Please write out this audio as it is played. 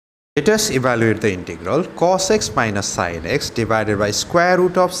Let us evaluate the integral cos x minus sin x divided by square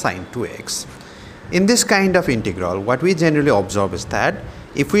root of sin 2x. In this kind of integral, what we generally observe is that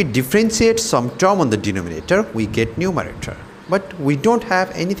if we differentiate some term on the denominator, we get numerator. But we don't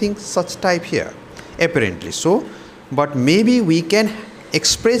have anything such type here, apparently so. But maybe we can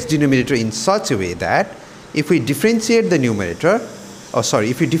express denominator in such a way that if we differentiate the numerator,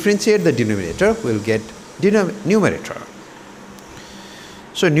 if we differentiate the denominator, we'll get numerator.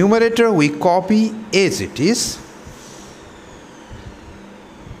 So numerator we copy as it is.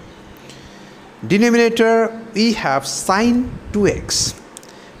 Denominator we have sin 2x.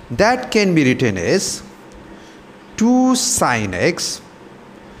 That can be written as 2 sin x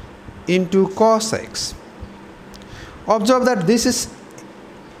into cos x. Observe that this is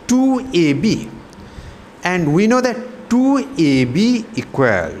 2ab, and we know that 2ab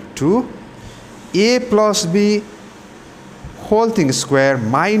equal to a plus b whole thing square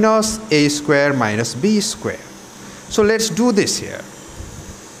minus a square minus b square. So let's do this here.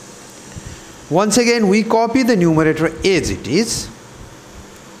 Once again we copy the numerator as it is,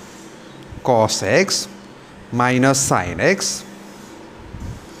 cos x minus sin x.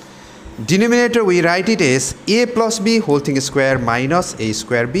 Denominator we write it as a plus b whole thing square minus a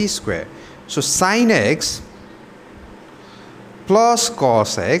square b square. So sin x plus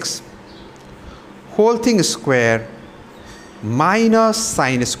cos x whole thing square minus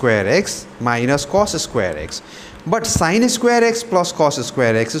sin square x minus cos square x. But sin square x plus cos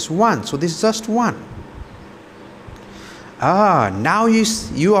square x is 1. So this is just 1. Now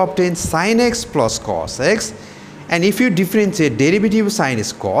you obtain sin x plus cos x. And if you differentiate, derivative of sin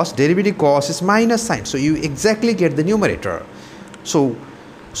is cos, derivative cos is minus sin. So you exactly get the numerator. So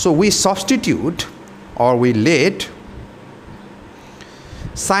we substitute, or we let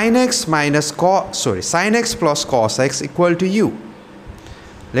sin x plus cos x equal to u.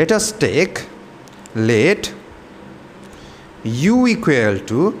 Let us take let u equal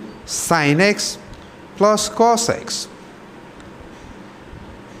to sin x plus cos x.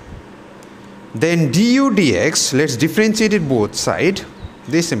 Then du dx, let's differentiate it both sides.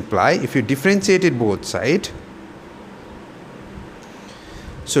 This implies if you differentiate it both sides,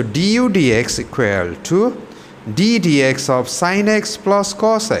 so du dx equal to d dx of sin x plus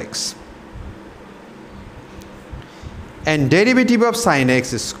cos x, and derivative of sin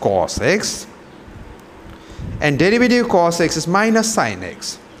x is cos x, and derivative of cos x is minus sin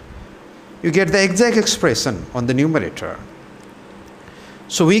x. You get the exact expression on the numerator.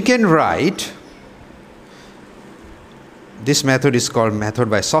 So we can write, this method is called method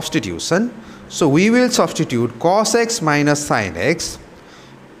by substitution. So we will substitute cos x minus sin x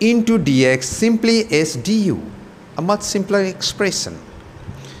into dx simply as du, a much simpler expression.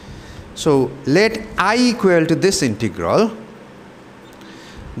 So let I equal to this integral.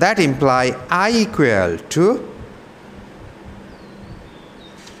 That implies I equal to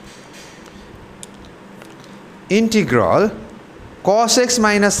integral cos x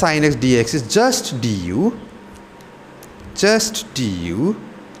minus sin x dx is just du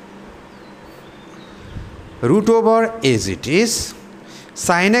root over as it is.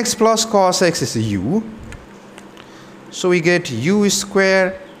 Sin x plus cos x is u. So we get u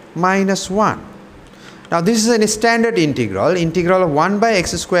square minus 1. Now this is a standard integral of 1 by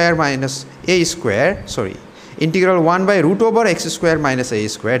x square minus a square, integral 1 by root over x square minus a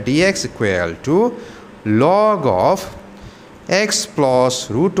square dx equal to log of x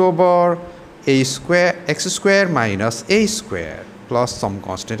plus root over a square x square minus a square plus some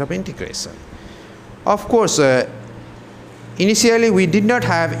constant of integration. Of course, initially we did not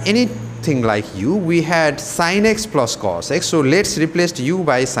have anything like u. We had sin x plus cos x. So let's replace u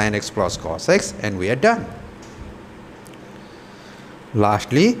by sin x plus cos x, and we are done.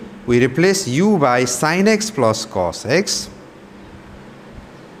 Lastly, we replace u by sin x plus cos x.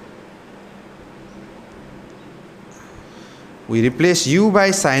 We replace u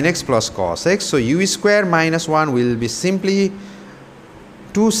by sin x plus cos x. So u square minus 1 will be simply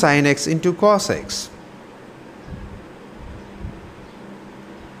 2 sin x into cos x.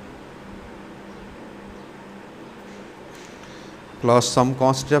 Plus some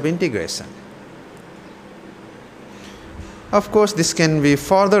constant of integration. Of course, this can be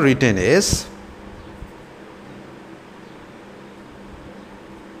further written as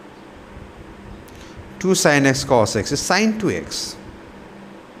 2 sin x cos x is sin 2x.